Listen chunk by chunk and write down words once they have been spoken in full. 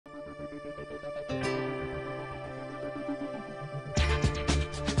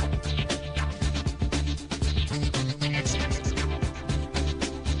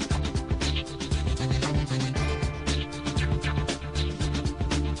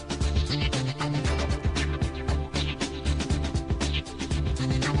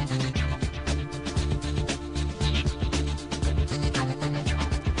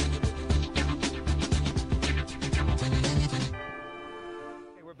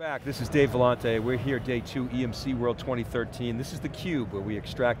Back. This is Dave Vellante. We're here day 2, EMC World 2013. This is theCUBE, where we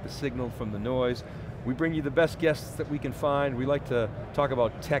extract the signal from the noise. We bring you the best guests that we can find. We like to talk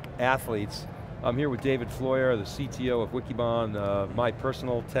about tech athletes. I'm here with David Floyer, the CTO of Wikibon, my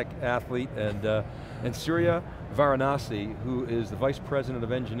personal tech athlete, and Surya Varanasi, who is the Vice President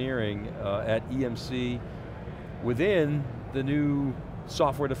of Engineering at EMC within the new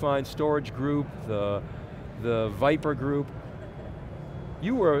software-defined storage group, the ViPR Group.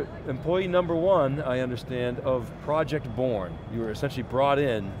 You were employee number 1, I understand, of Project Born. You were essentially brought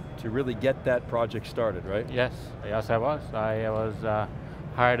in to really get that project started, right? Yes, I was. I was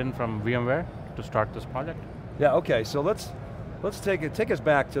hired in from VMware to start this project. Yeah, okay, so let's take us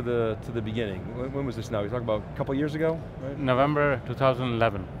back to the beginning. When was this now? You're talking about a couple years ago, right? November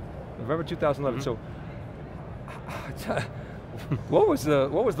 2011. November 2011, so what was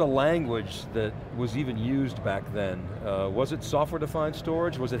the language that was even used back then? Was it software-defined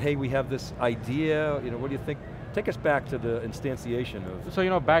storage? Was it, hey, we have this idea? You know, what do you think? Take us back to the instantiation of.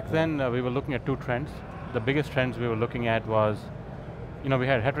 So back then we were looking at 2 trends. The biggest trends we were looking at was, we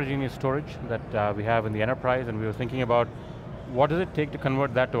had heterogeneous storage that we have in the enterprise, and we were thinking about what does it take to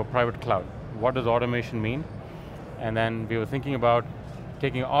convert that to a private cloud? What does automation mean? And then we were thinking about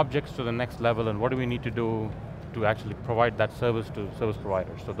taking objects to the next level, and what do we need to do to actually provide that service to service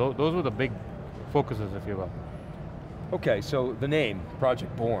providers. So those were the big focuses, if you will. Okay, so the name,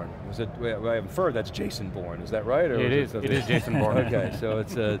 Project Born, was it, I infer that's Jason Bourne, is that right? Or it is Jason Bourne. Okay, so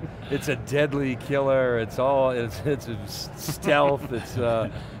it's a deadly killer, it's a stealth,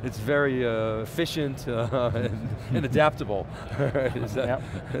 it's very efficient and adaptable. Is that,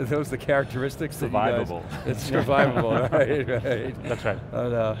 are those the characteristics? Survivable. It's survivable, right. That's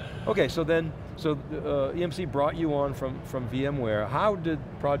right. Okay, so EMC brought you on from VMware. How did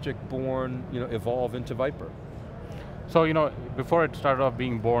Project Born evolve into ViPR? So before it started off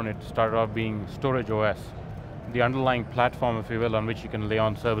being Born, it started off being Storage OS, the underlying platform, if you will, on which you can lay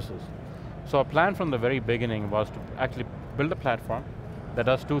on services. So our plan from the very beginning was to actually build a platform that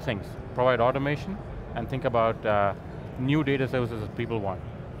does 2 things: provide automation and think about new data services that people want.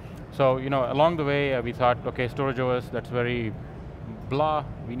 So along the way we thought, okay, Storage OS, that's very blah,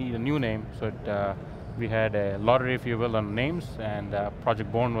 we need a new name. So we had a lottery, if you will, on names, and Project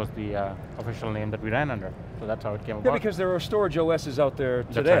Born was the official name that we ran under. So that's how it came about. Yeah, because there are storage OSs out there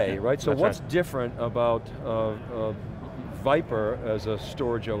today, right? So what's right. different about ViPR as a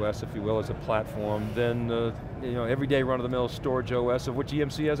storage OS, if you will, as a platform, than everyday run-of-the-mill storage OS, of which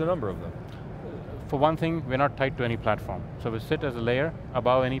EMC has a number of them? For one thing, we're not tied to any platform. So we sit as a layer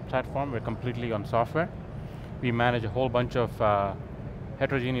above any platform. We're completely on software. We manage a whole bunch of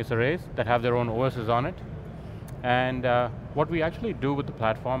heterogeneous arrays that have their own OSs on it. And what we actually do with the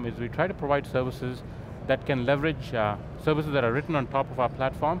platform is we try to provide services that can leverage services that are written on top of our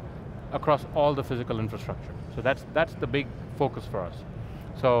platform across all the physical infrastructure. So that's the big focus for us.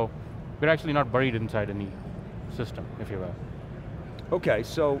 So we're actually not buried inside any system, if you will. Okay,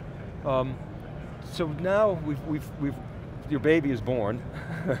 so now your baby is born,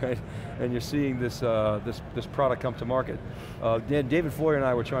 right? And you're seeing this product come to market. David Floyer and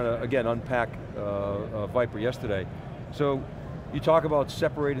I were trying to, again, unpack ViPR yesterday. So you talk about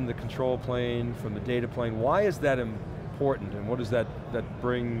separating the control plane from the data plane. Why is that important, and what does that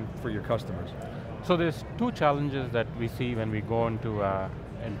bring for your customers? So there's 2 challenges that we see when we go into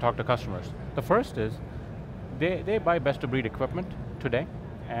and talk to customers. The first is, they buy best-of-breed equipment today,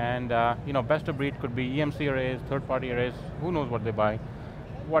 and best of breed could be EMC arrays, third-party arrays, who knows what they buy.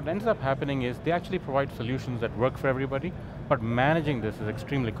 What ends up happening is they actually provide solutions that work for everybody, but managing this is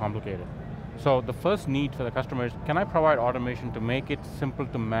extremely complicated. So the first need for the customer is, can I provide automation to make it simple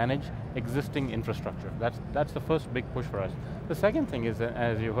to manage existing infrastructure? That's the first big push for us. The second thing is,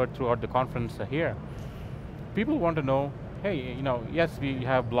 as you heard throughout the conference here, people want to know, hey, yes, we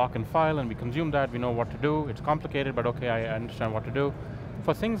have block and file and we consume that, we know what to do, it's complicated, but okay, I understand what to do.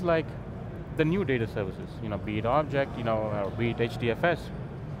 For things like the new data services, be it object, or be it HDFS,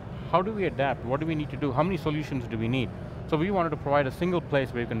 how do we adapt? What do we need to do? How many solutions do we need? So we wanted to provide a single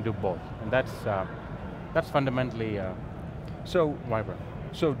place where you can do both, and that's fundamentally ViPR.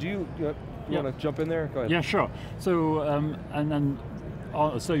 So do you want to jump in there? Go ahead. Yeah, sure. So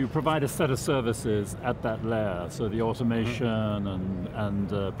so you provide a set of services at that layer. So the automation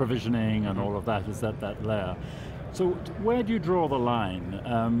and provisioning and all of that is at that layer. So where do you draw the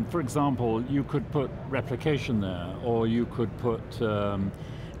line? For example, you could put replication there, or you could put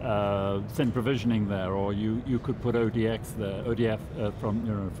thin provisioning there, or you could put ODX there, ODF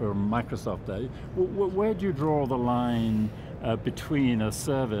from Microsoft there. Where do you draw the line between a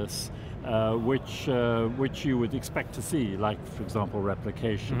service which you would expect to see, like for example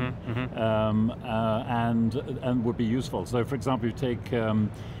replication, and would be useful. So for example, you take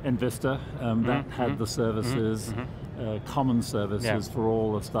Invista, that had the services, common services for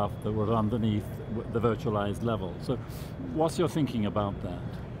all the stuff that were underneath the virtualized level. So what's your thinking about that?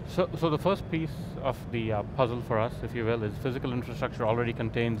 So the first piece of the puzzle for us, if you will, is physical infrastructure already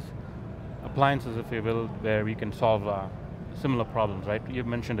contains appliances, if you will, where we can solve similar problems, right? You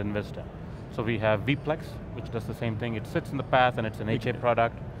mentioned Invista. So we have vPlex, which does the same thing. It sits in the path and it's an HA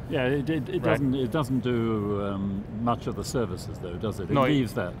product. Yeah, it doesn't do much of the services though, does it? It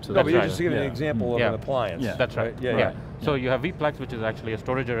leaves that to no, but you're just giving an example of an appliance. Yeah. That's right. Yeah. So you have vPlex, which is actually a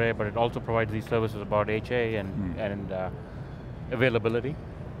storage array, but it also provides these services about HA and availability.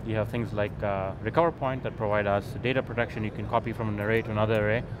 You have things like Recover Point that provide us data protection. You can copy from an array to another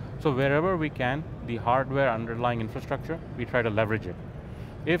array. So wherever we can, the hardware underlying infrastructure, we try to leverage it.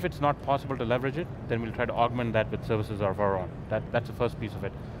 If it's not possible to leverage it, then we'll try to augment that with services of our own. That's the first piece of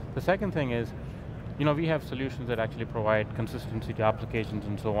it. The second thing is, we have solutions that actually provide consistency to applications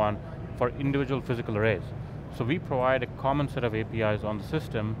and so on for individual physical arrays. So we provide a common set of APIs on the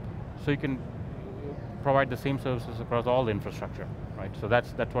system, so you can provide the same services across all the infrastructure, right? So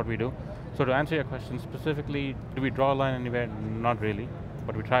that's what we do. So to answer your question specifically, do we draw a line anywhere? Not really,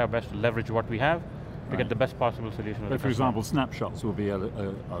 but we try our best to leverage what we have to get the best possible solution. But for example, snapshots will be,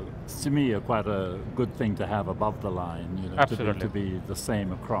 to me, quite a good thing to have above the line, to be the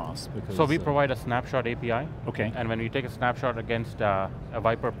same across. Because, so we provide a snapshot API, and when we take a snapshot against a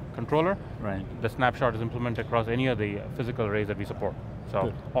ViPR controller, the snapshot is implemented across any of the physical arrays that we support.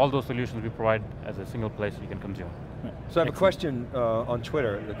 So all those solutions we provide as a single place you can consume. Right. So I have a question on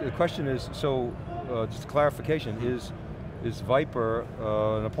Twitter. The question is, just a clarification, is ViPR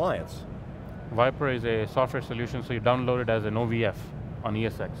an appliance? ViPR is a software solution, so you download it as an OVF on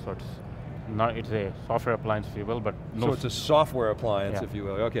ESX. So it's a software appliance, if you will, but no. So it's a software appliance, if you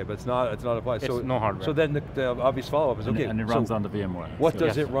will. Okay, but it's not appliance. It's no hardware. So then the obvious follow-up is, okay. And it runs under VMware. What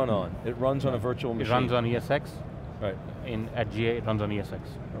does it run on? It runs on a virtual machine. It runs on ESX. Right. At GA, it runs on ESX.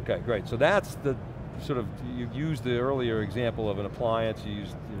 Okay, great. So that's the sort of, you used the earlier example of an appliance, you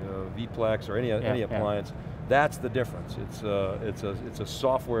used vPlex or any appliance. That's the difference. It's a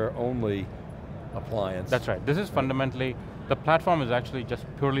software-only appliance. That's right. This is fundamentally, the platform is actually just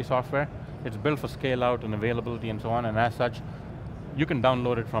purely software. It's built for scale out and availability and so on, and as such, you can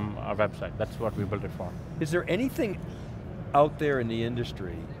download it from our website. That's what we built it for. Is there anything out there in the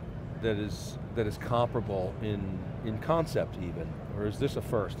industry that is comparable in concept even, or is this a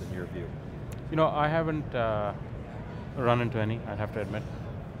first in your view? I haven't run into any, I have to admit.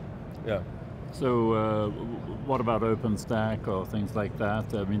 Yeah. So what about OpenStack or things like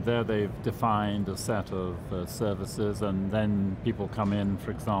that? I mean, there they've defined a set of services, and then people come in,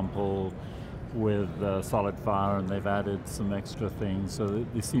 for example, with SolidFire, and they've added some extra things. So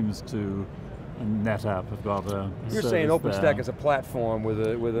it seems to, NetApp have got a You're saying OpenStack is a platform with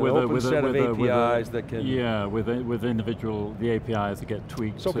an open set of APIs that can... Yeah, with individual, the APIs that get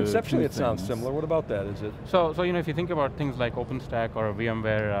tweaked. So conceptually it sounds similar. What about that? Is it? So if you think about things like OpenStack or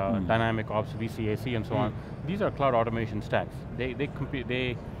VMware, Dynamic Ops, VCAC and so on, these are cloud automation stacks. They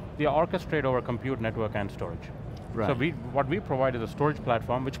orchestrate over compute, network, and storage. Right. So what we provide is a storage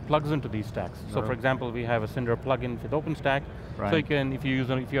platform which plugs into these stacks. So for example, we have a Cinder plugin with OpenStack. Right. So you can, if you're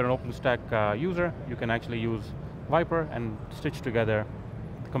an OpenStack user, you can actually use ViPR and stitch together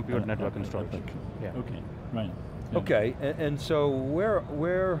the compute, network, and storage. Yeah. Okay. Right. Yeah. Okay. And so where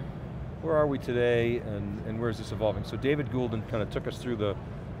are we today, and where is this evolving? So David Goulden kind of took us through the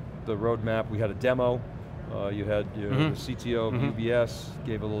roadmap. We had a demo. You had the CTO of UBS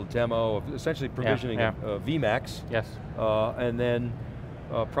gave a little demo of essentially provisioning VMAX. Yes. And then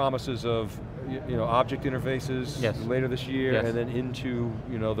promises of object interfaces later this year, and then into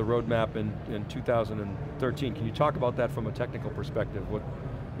the roadmap in 2013. Can you talk about that from a technical perspective? What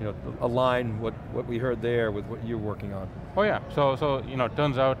align what we heard there with what you're working on? Oh yeah. So it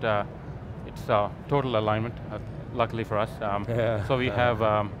turns out it's total alignment. Luckily for us. So we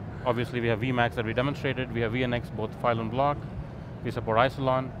have. Obviously we have VMAX that we demonstrated, we have VNX, both file and block. We support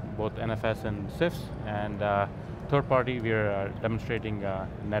Isilon, both NFS and CIFS, and third party we are demonstrating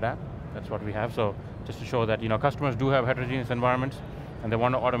NetApp, that's what we have. So just to show that customers do have heterogeneous environments and they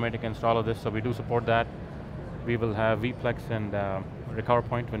want to automate against all of this, so we do support that. We will have vPlex and Recover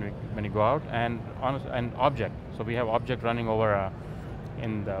Point when we go out, and Object. So we have Object running over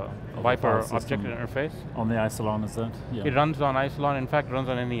in the ViPR object interface. On the Isilon, is that? Yeah. It runs on Isilon, in fact runs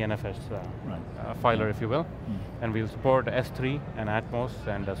on any NFS filer, if you will. And we'll support S3 and Atmos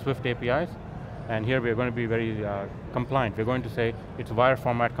and Swift APIs. And here we're going to be very compliant. We're going to say it's wire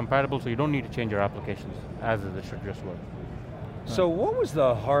format compatible, so you don't need to change your applications, as is, it should just work. So what was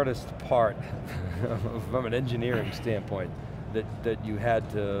the hardest part from an engineering standpoint that you had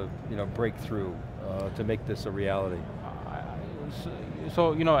to break through to make this a reality?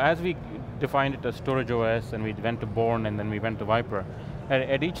 So as we defined it as storage OS, and we went to Born, and then we went to ViPR,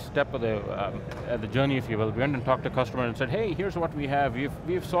 at each step of the journey, if you will, we went and talked to customer and said, hey, here's what we have.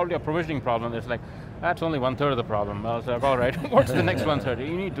 We've solved your provisioning problem. It's like, that's only 1/3 of the problem. I was like, all right, what's the next 1/3?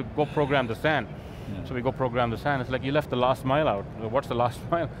 You need to go program the SAN. Yeah. So we go program the SAN. It's like, you left the last mile out. What's the last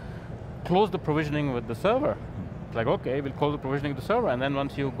mile? Close the provisioning with the server. It's like, okay, we'll close the provisioning with the server, and then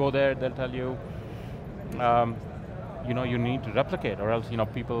once you go there, they'll tell you, you need to replicate, or else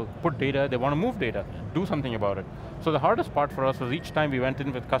people put data, they want to move data, do something about it. So the hardest part for us was each time we went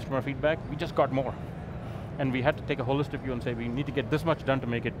in with customer feedback, we just got more. And we had to take a holistic view and say, we need to get this much done to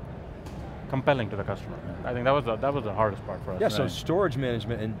make it compelling to the customer. I think that was the hardest part for us. Yeah, so storage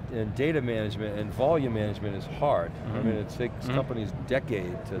management and data management and volume management is hard. I mean, it takes companies a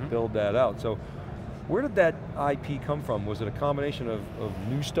decade to build that out. So where did that IP come from? Was it a combination of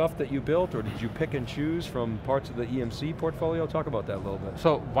new stuff that you built, or did you pick and choose from parts of the EMC portfolio? Talk about that a little bit.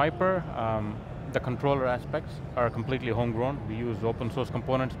 So ViPR, the controller aspects are completely homegrown. We use open source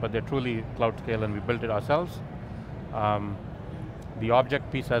components, but they're truly cloud scale, and we built it ourselves. The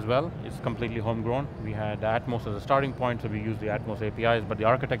object piece as well is completely homegrown. We had Atmos as a starting point, so we used the Atmos APIs, but the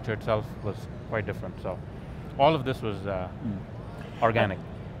architecture itself was quite different. So all of this was organic.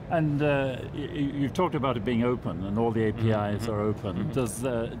 And you've talked about it being open, and all the APIs are open. Does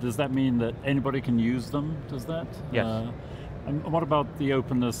that mean that anybody can use them? Does that? Yes. And what about the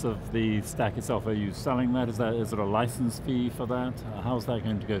openness of the stack itself? Are you selling that? Is there a license fee for that? How's that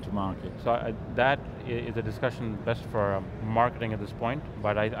going to go to market? So that is a discussion best for marketing at this point,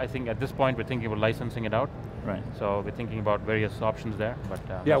 but I think at this point we're thinking about licensing it out. Right. So we're thinking about various options there. But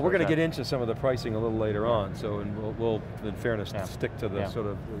yeah, we're going to get into some of the pricing a little later on. So and we'll in fairness, stick to the sort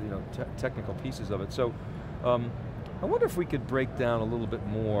of technical pieces of it. So. I wonder if we could break down a little bit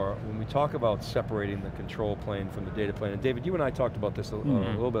more when we talk about separating the control plane from the data plane. And David, you and I talked about this a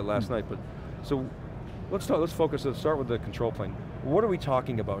little bit last night, but so let's start with the control plane. What are we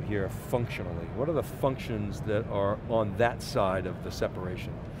talking about here functionally? What are the functions that are on that side of the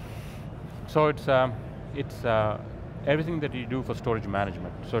separation? So it's everything that you do for storage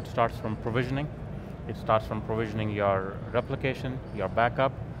management. So it starts from provisioning. It starts from provisioning your replication, your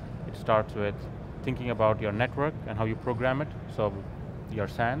backup. It starts with thinking about your network and how you program it. So your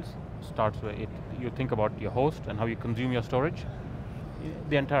SANs starts with it. You think about your host and how you consume your storage.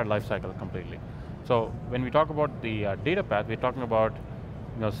 The entire life cycle completely. So when we talk about the data path, we're talking about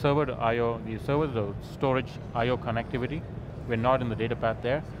server to I/O, the server to storage I/O connectivity. We're not in the data path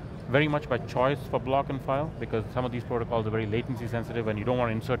there. Very much by choice for block and file, because some of these protocols are very latency sensitive, and you don't want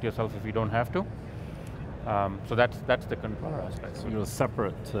to insert yourself if you don't have to. So that's the controller aspect. So you're a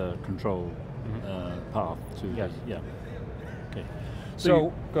separate control path to Okay.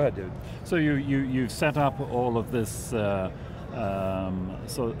 So go ahead, dude. So you've set up all of this all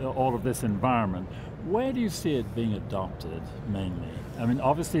of this environment. Where do you see it being adopted mainly? I mean,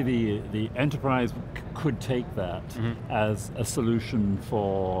 obviously the enterprise could take that as a solution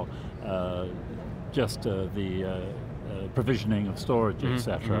for just the provisioning of storage,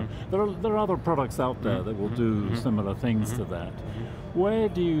 etc. There are other products out there that will do similar things to that. Where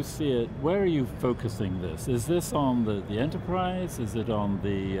do you see it? Where are you focusing this? Is this on the enterprise? Is it on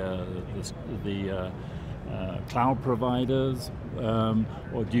the cloud providers,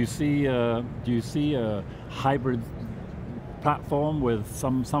 or do you see a hybrid platform with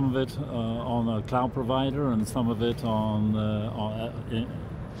some of it on a cloud provider and some of it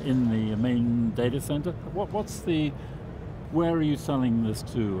in the main data center? Where are you selling this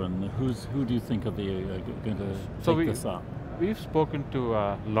to, and who do you think are going to take this up? We've spoken to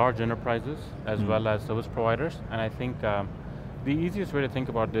large enterprises as well as service providers, and I think the easiest way to think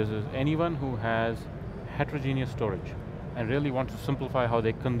about this is anyone who has heterogeneous storage and really wants to simplify how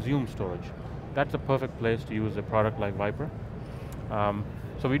they consume storage. That's a perfect place to use a product like ViPR.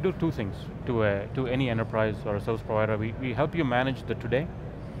 So we do two things to any enterprise or a service provider. We help you manage the today,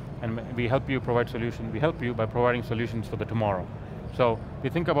 and we help you provide solutions. We help you by providing solutions for the tomorrow. So we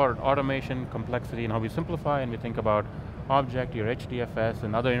think about automation, complexity, and how we simplify, and we think about object, your HDFS,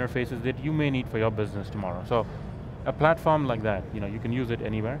 and other interfaces that you may need for your business tomorrow. So a platform like that, you can use it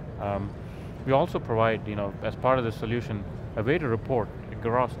anywhere. We also provide, as part of the solution, a way to report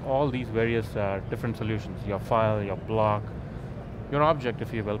across all these various different solutions, your file, your block, your object,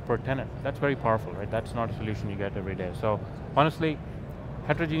 if you will, per tenant. That's very powerful, right? That's not a solution you get every day. So honestly,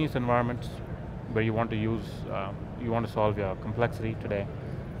 heterogeneous environments, where you want to use, you want to solve your complexity today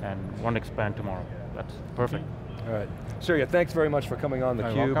and want to expand tomorrow. That's perfect. All right, Surya, thanks very much for coming on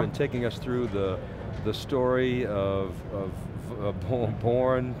theCUBE welcome. and taking us through the story of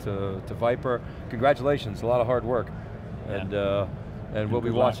Born to ViPR. Congratulations, a lot of hard work. Yeah. And we'll be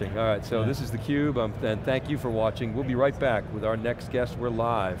watching. All right, so this is theCUBE, and thank you for watching. We'll be right back with our next guest. We're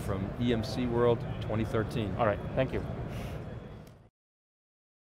live from EMC World 2013. All right, thank you.